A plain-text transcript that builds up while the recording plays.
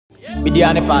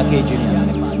Bidiane Parke Junior,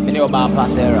 and Obaapa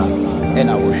Sarah, and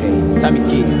I will share some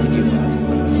case to you.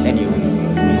 Anyway,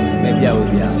 maybe I will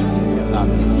be out.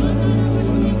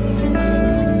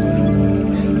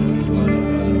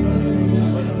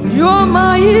 You're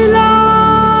my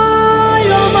healer,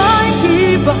 you're my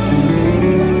keeper,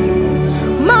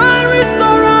 my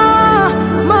restorer,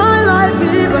 my life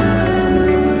giver.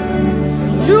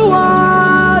 You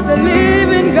are the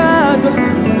living God.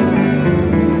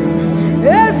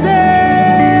 Yes,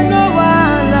 no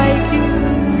one like you.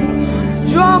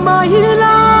 You're my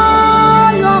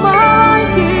healer, you're my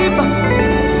keeper,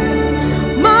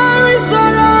 my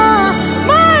restorer,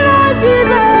 my life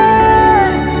giver.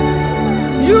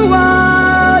 You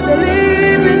are the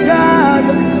living God.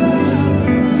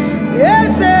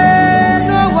 Yes,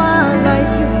 no one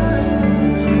like you.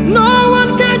 No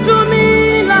one can do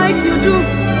me like you do.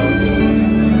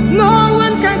 No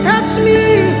one can touch me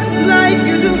like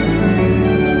you do.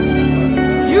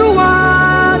 You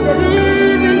are the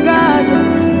living God.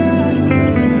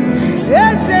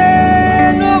 Yes,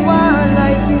 no one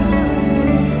like you.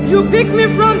 You picked me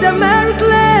from the merry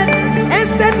clay and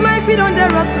set my feet on the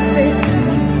rock to stay.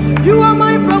 You are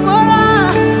my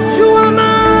promoter, you are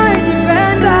my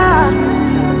defender.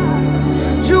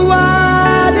 You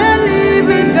are the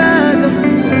living God.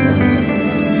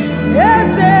 Yes,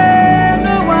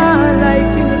 no one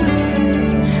like you.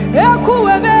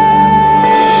 Ekueme,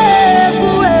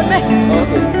 ekueme,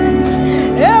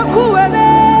 ekueme,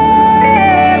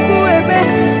 ekueme.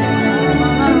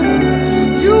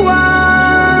 You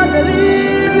are the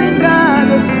living God.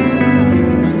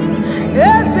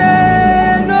 Yes,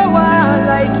 no one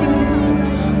like you.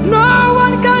 No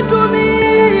one can do me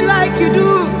like you do.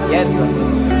 Yes, sir.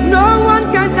 No one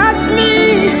can touch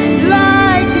me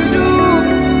like you do.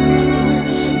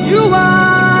 You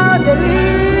are the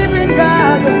living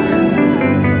God.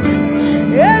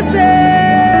 Yes,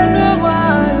 no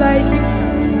one like you.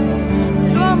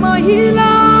 You're my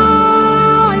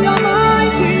healer, you're my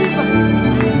keeper,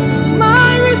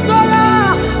 my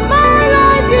restorer, my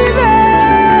life giver.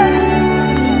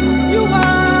 You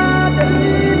are the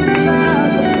living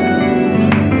God.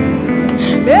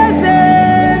 Yes,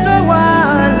 no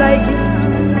one like you.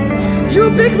 You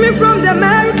picked me from the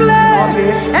merry clay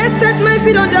and set my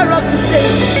feet on the rock to stay.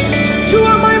 You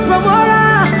are my promoter,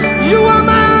 you are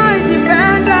my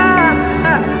defender.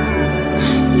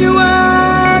 You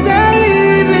are the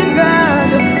living God.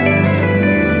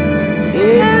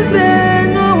 Yes,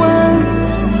 no one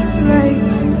like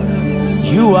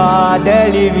you. You are the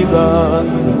living God.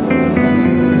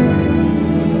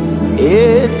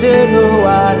 Yes, no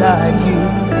one like you.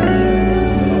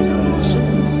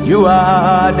 You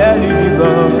are the living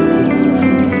God.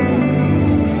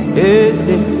 Yes,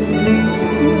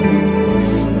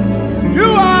 you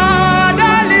are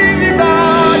the living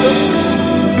God.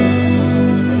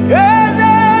 Yes,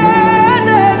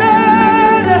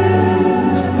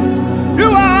 you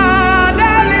are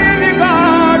the living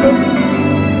God.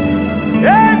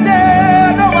 Yes,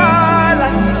 no one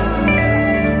like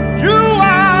you. You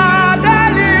are the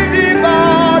living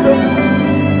God.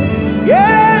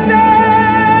 Yes,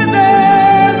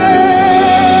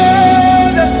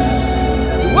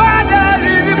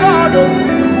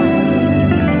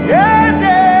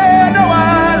 yes, no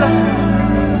one.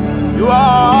 You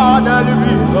are the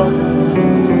living God.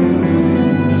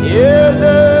 Yes,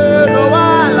 no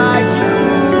one like you.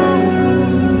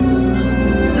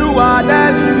 You are the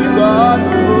living God.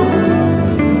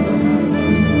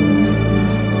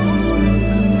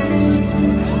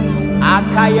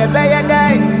 Akayebeyede,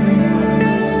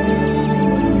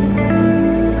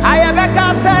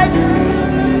 Kayebekase,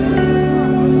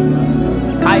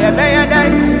 Kayebeyede.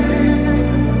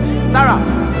 Sarah,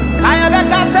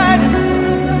 Kayebekase,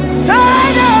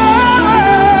 Sada,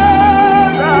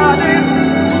 Radin,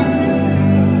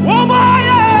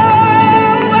 Ubaya,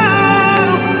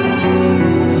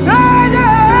 Sada,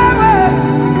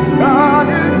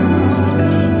 Radin,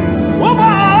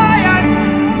 Ubaya,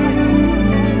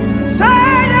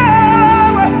 Sada,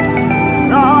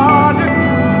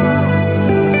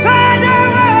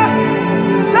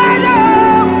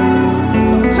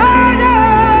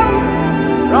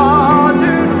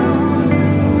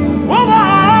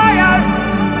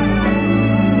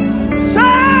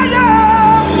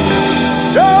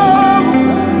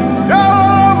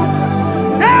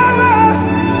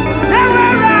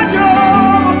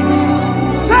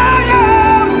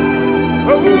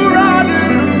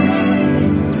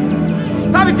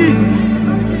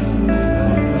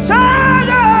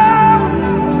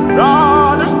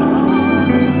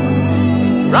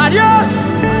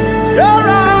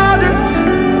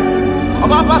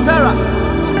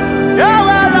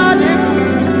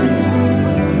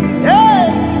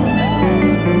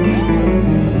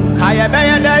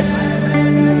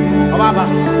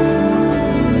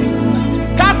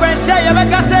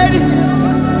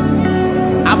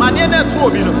 Maniana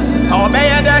Tobino, how may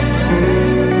I die?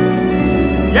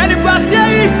 Yanni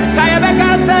Brassi, Kayabeka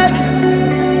said,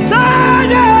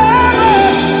 Sada,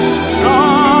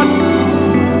 Lord,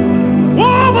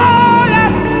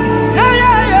 Woman,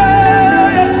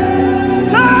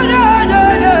 Sada,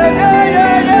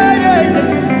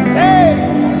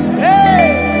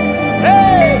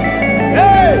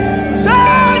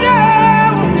 Sada,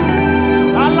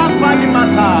 Allah Fadi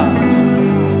Massa,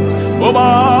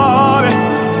 Obaapa,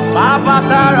 Papa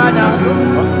Sarana,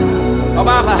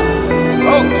 Obaapa,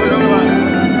 oh, to the one.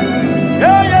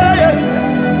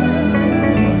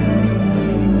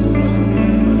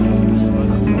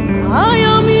 I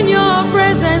am in your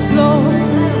presence, Lord.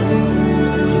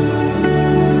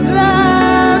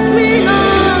 Bless me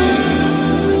now.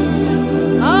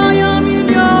 I am in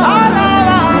your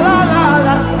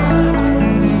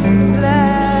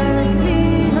bless me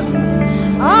now.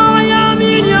 I am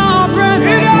in your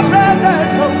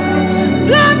presence.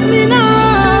 Bless me now.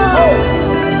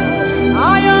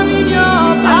 I am in your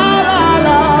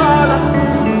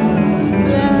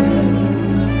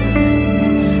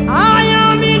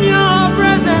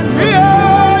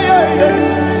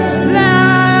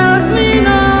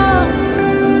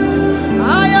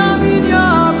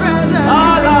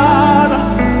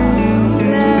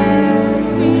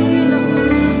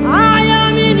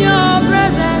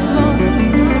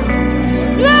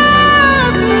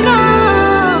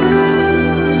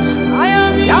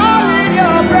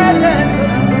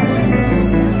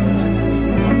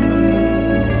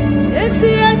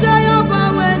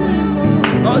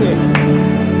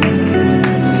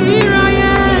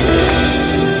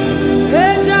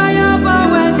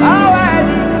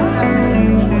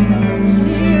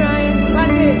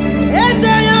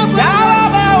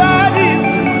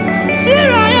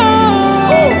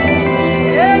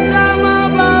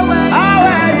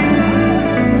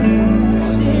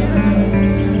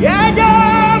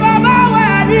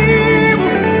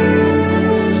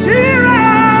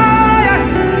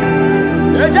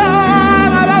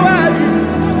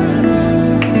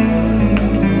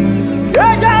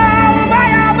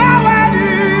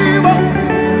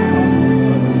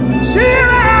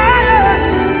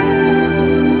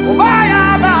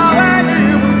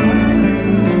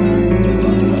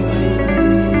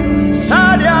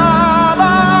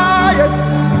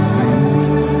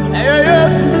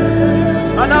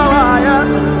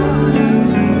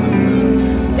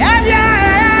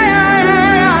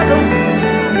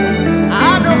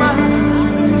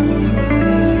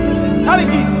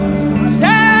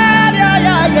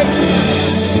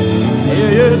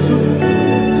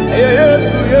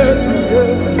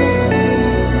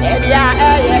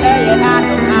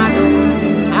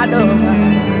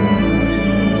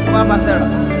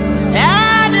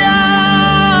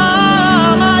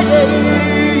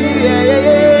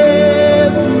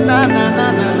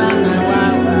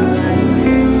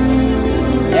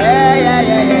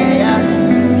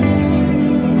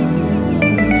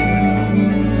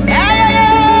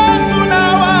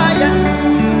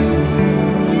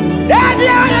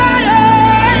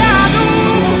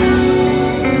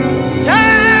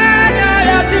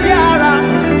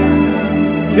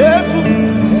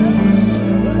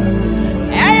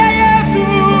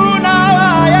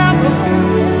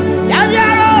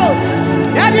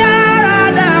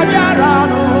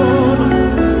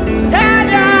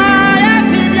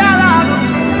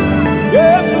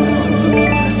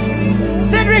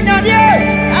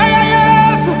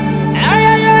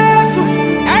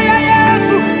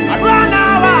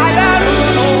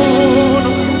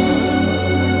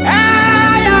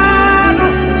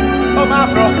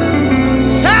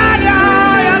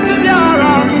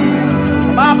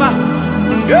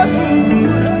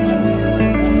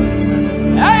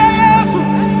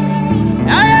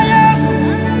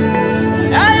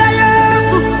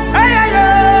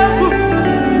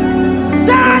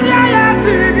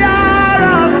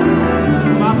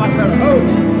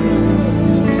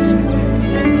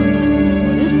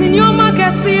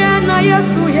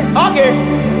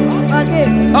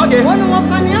Okay. One more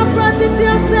funny project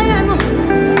you're saying.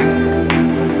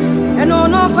 And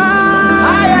on of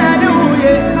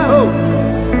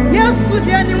yes, we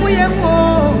did.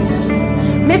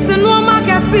 Missing no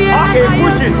market. Okay,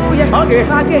 push it.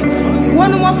 Okay.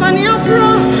 One more funny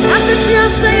project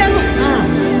you're saying.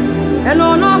 And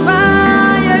on of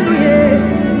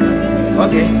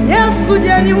okay. Yes, we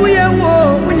did.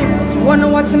 One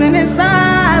what's in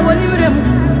inside.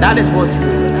 That is what you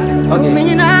do. Okay.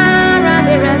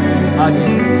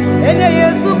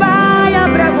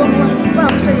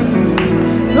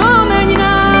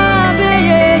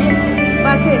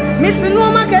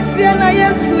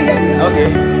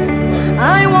 Okay.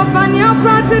 I want fun your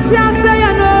practice, I say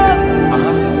I know.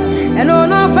 And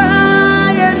on of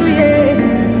fire,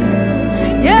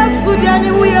 yes, we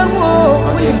are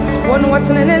one what's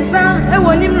an answer, and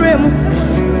one in rim.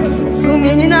 So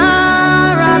many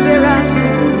raberas.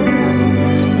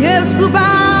 Yes,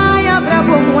 Subaya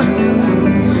Bravo.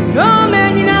 No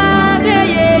man in a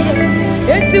day.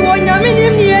 It's the one I mean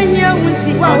here, we'll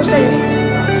see what I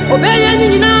obey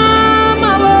in our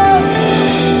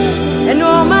and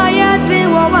no my day,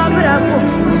 what Bravo.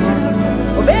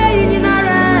 Obey in our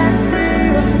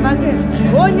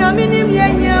one Yaminim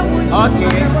here,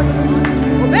 okay.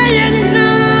 Obey in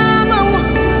our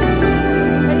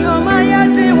and no my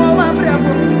day, what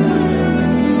Bravo.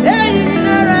 Obey in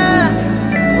our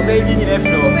obey in the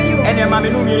floor and your mammy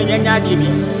will be in your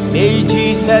may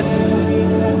Jesus.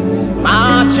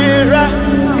 Machira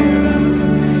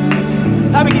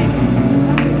Tabigis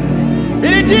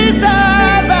Billy Jesus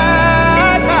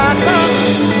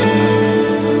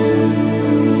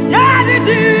Yadi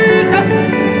Jesus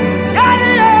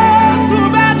Yadi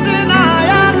Subatina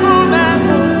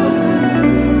Yakumemo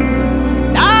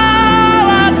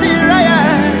Nawatira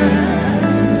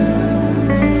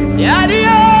Yadi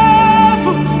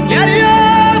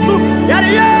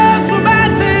Yadi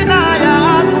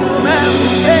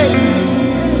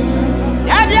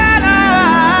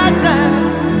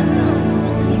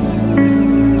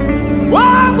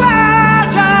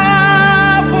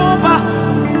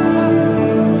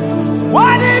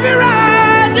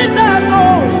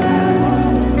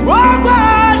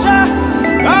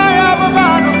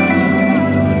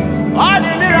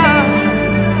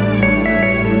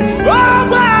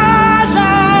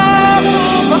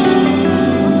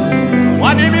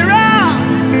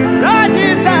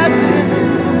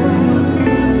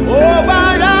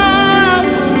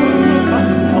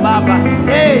Obaapa,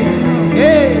 hey,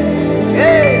 hey,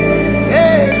 hey,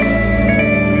 hey.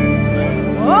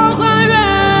 Oh,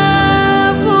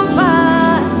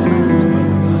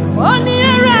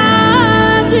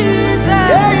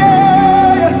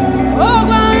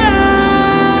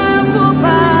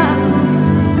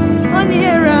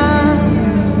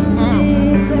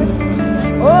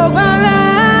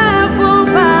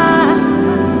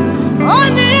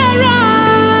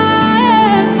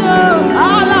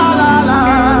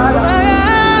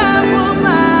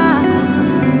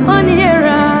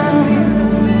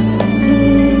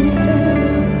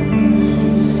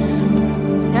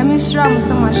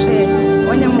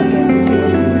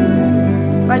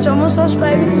 but you're also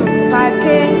subscribing to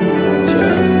Parquet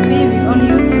TV on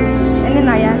YouTube. And then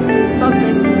I asked, God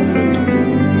bless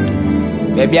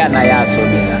you. Maybe I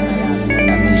asked